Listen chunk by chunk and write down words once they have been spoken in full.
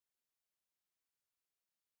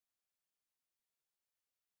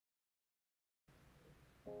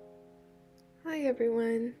Hi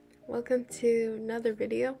everyone, welcome to another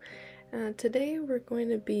video. Today we're going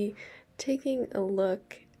to be taking a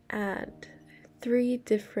look at 3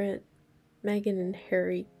 different Meghan and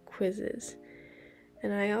Harry quizzes.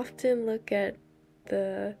 And I often look at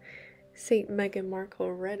the SaintMeghanMarkle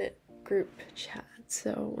Reddit group chat,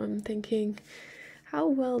 so I'm thinking, how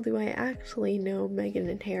well do I actually know Meghan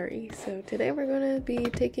and Harry? So today we're going to be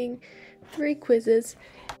taking 3 quizzes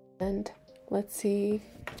and let's see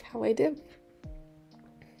how I do.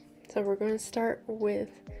 So we're going to start with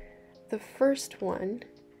the first one,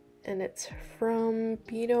 and it's from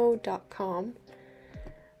Beano.com.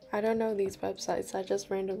 I don't know these websites, I just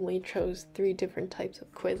randomly chose 3 different types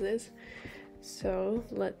of quizzes. So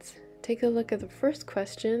let's take a look at the first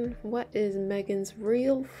question. What is Meghan's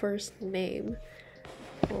real first name?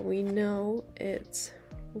 Well, we know it's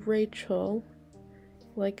Rachel,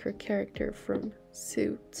 like her character from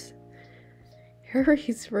Suits.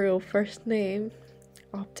 Harry's real first name,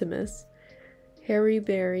 Optimus. Harry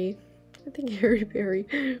Berry. I think Harry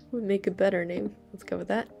Berry would make a better name. Let's go with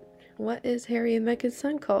that. What is Harry and Meghan's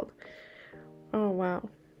son called? Oh, wow.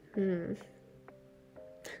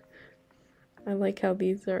 I like how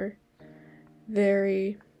these are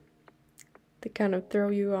very... they kind of throw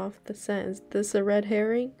you off the scent. Is this a red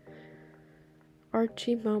herring?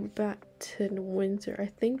 Archie Mountbatten Windsor. I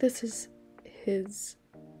think this is his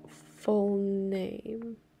full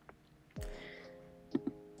name.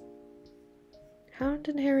 How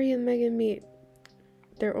did Harry and Meghan meet?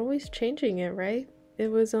 They're always changing it, right? It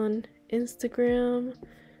was on Instagram.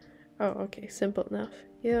 Oh, okay, simple enough.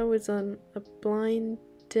 Yeah, it was on a blind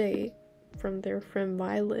date from their friend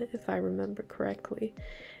Violet, if I remember correctly.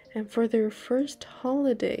 And for their first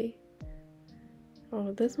holiday...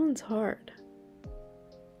 oh, this one's hard.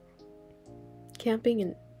 Camping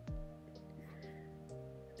in...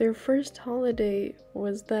 their first holiday,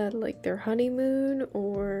 was that like their honeymoon,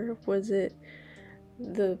 or was it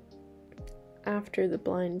after the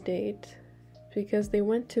blind date? Because they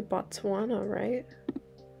went to Botswana, right?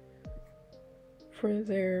 For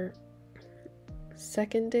their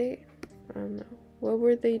second date? I don't know. What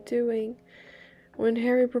were they doing when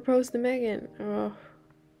Harry proposed to Meghan? Oh,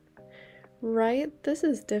 right? This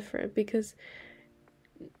is different because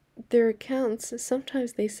their accounts,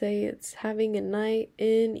 sometimes they say it's having a night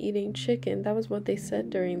in eating chicken. That was what they said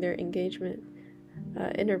during their engagement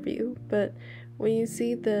interview. But when you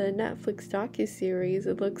see the Netflix docuseries,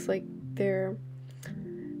 it looks like they're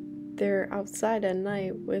outside at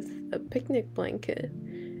night with a picnic blanket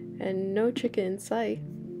and no chicken in sight.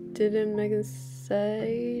 Didn't Meghan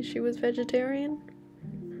say she was vegetarian?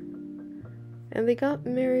 And they got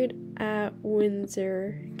married at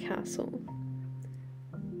Windsor Castle.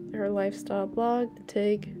 Her lifestyle blog, the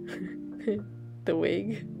Tig, the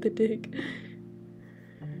wig, the dig.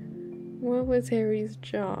 What was Harry's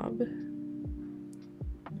job?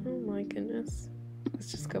 Oh my goodness.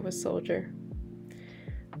 Let's just go with soldier.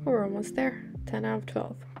 We're almost there. 10 out of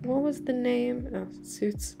 12. What was the name? Oh,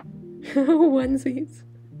 Suits. Onesies.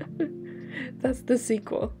 That's the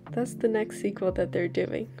sequel. That's the next sequel that they're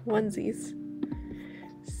doing. Onesies.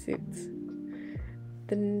 Suits.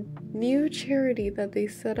 The new charity that they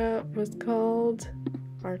set up was called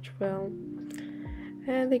Archwell.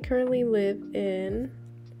 And they currently live in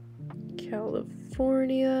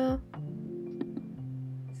California.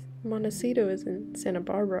 Montecito is in Santa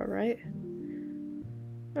Barbara, right?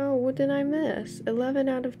 Oh, what did I miss? 11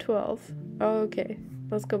 out of 12. Oh, okay,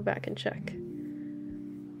 let's go back and check.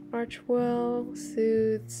 Archwell,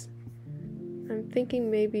 Suits. I'm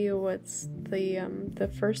thinking maybe what's the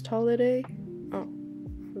first holiday? Oh,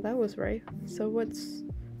 that was right. So what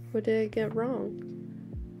did I get wrong?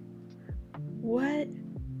 What?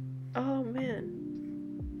 Oh man.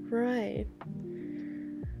 Right.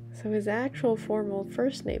 So his actual formal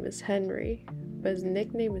first name is Henry, but his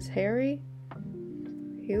nickname is Harry?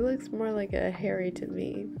 He looks more like a Harry to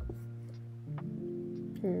me.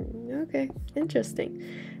 Okay, interesting.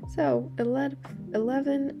 So,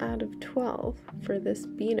 11 out of 12 for this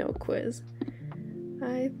Beano quiz.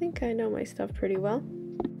 I think I know my stuff pretty well.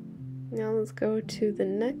 Now let's go to the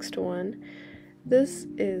next one. This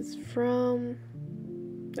is from...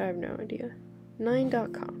 I have no idea.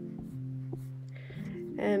 9.com.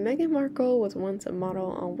 And Meghan Markle was once a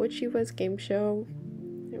model on which US game show?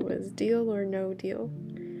 It was Deal or No Deal.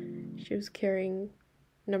 She was carrying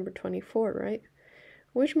number 24, right?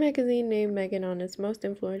 Which magazine named Meghan on its most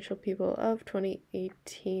influential people of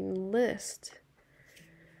 2018 list?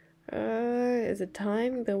 Is it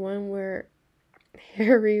Time? The one where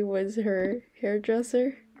Harry was her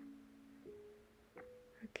hairdresser?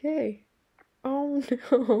 Okay. Oh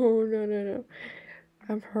no, no.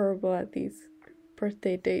 I'm horrible at these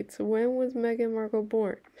birthday dates. When was Meghan Markle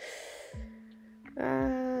born?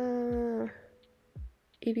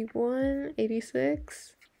 81,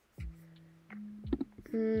 86?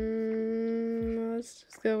 Let's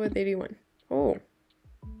just go with 81. Oh,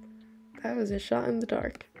 that was a shot in the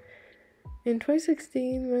dark. In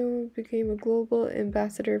 2016, Meghan became a global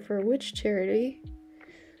ambassador for which charity?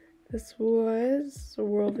 This was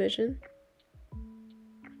World Vision,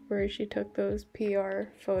 where she took those PR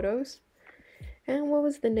photos. And what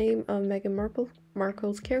was the name of Meghan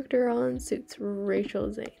Markle's character on Suits?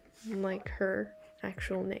 Rachel Zane, like her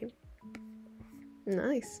actual name.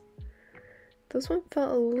 Nice. This one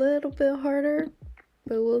felt a little bit harder,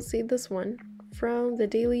 but we'll see this one from the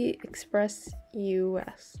Daily Express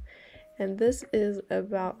US. And this is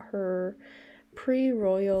about her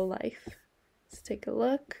pre-royal life. Let's take a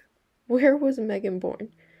look. Where was Meghan born?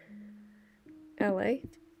 LA,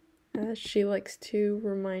 as she likes to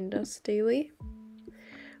remind us daily.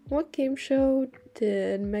 What game show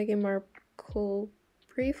did Meghan Markle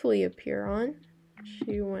briefly appear on?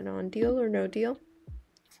 She went on Deal or No Deal.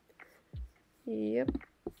 Yep.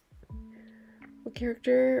 What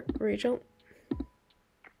character? Rachel.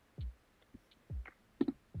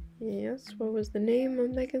 Yes. What was the name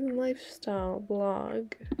of Meghan's lifestyle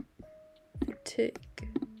blog? Fatigue.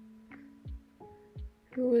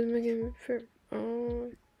 Who was Meghan for?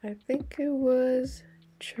 Oh, I think it was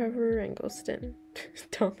Trevor Eggleston.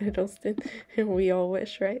 Tom Hiddleston. We all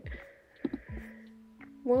wish, right?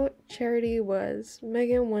 What charity was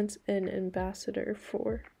Meghan once an ambassador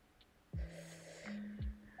for?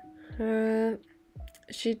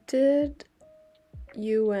 She did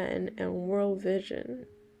UN and World Vision,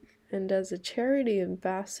 and as a charity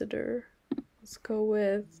ambassador, let's go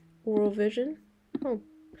with World Vision. Oh,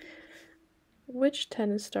 which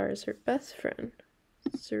tennis star is her best friend?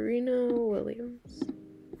 Serena Williams.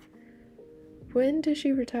 When did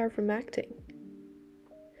she retire from acting?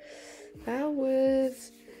 That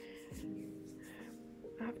was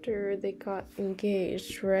after they got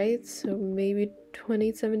engaged, right? So maybe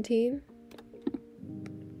 2017?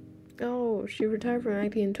 Oh, she retired from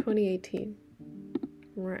acting in 2018.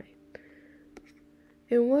 Right.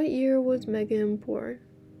 In what year was Meghan born?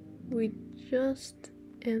 We just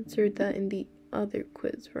answered that in the other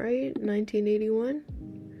quiz, right? 1981?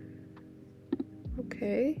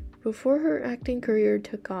 Okay. Before her acting career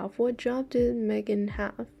took off, what job did Meghan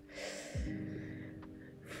have?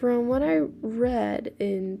 From what I read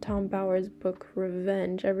in Tom Bower's book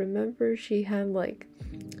Revenge, I remember she had like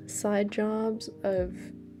side jobs of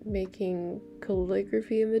making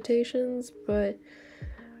calligraphy invitations, but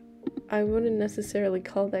I wouldn't necessarily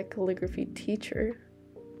call that calligraphy teacher.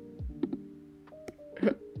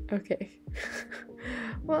 Okay.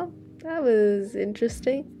 Well, that was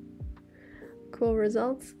interesting. Cool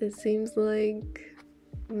results. It seems like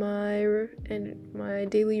my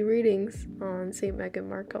daily readings on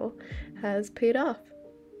SaintMeghanMarkle has paid off.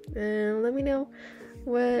 And let me know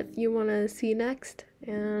what you want to see next.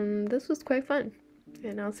 And this was quite fun.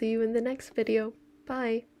 And I'll see you in the next video.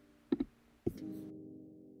 Bye!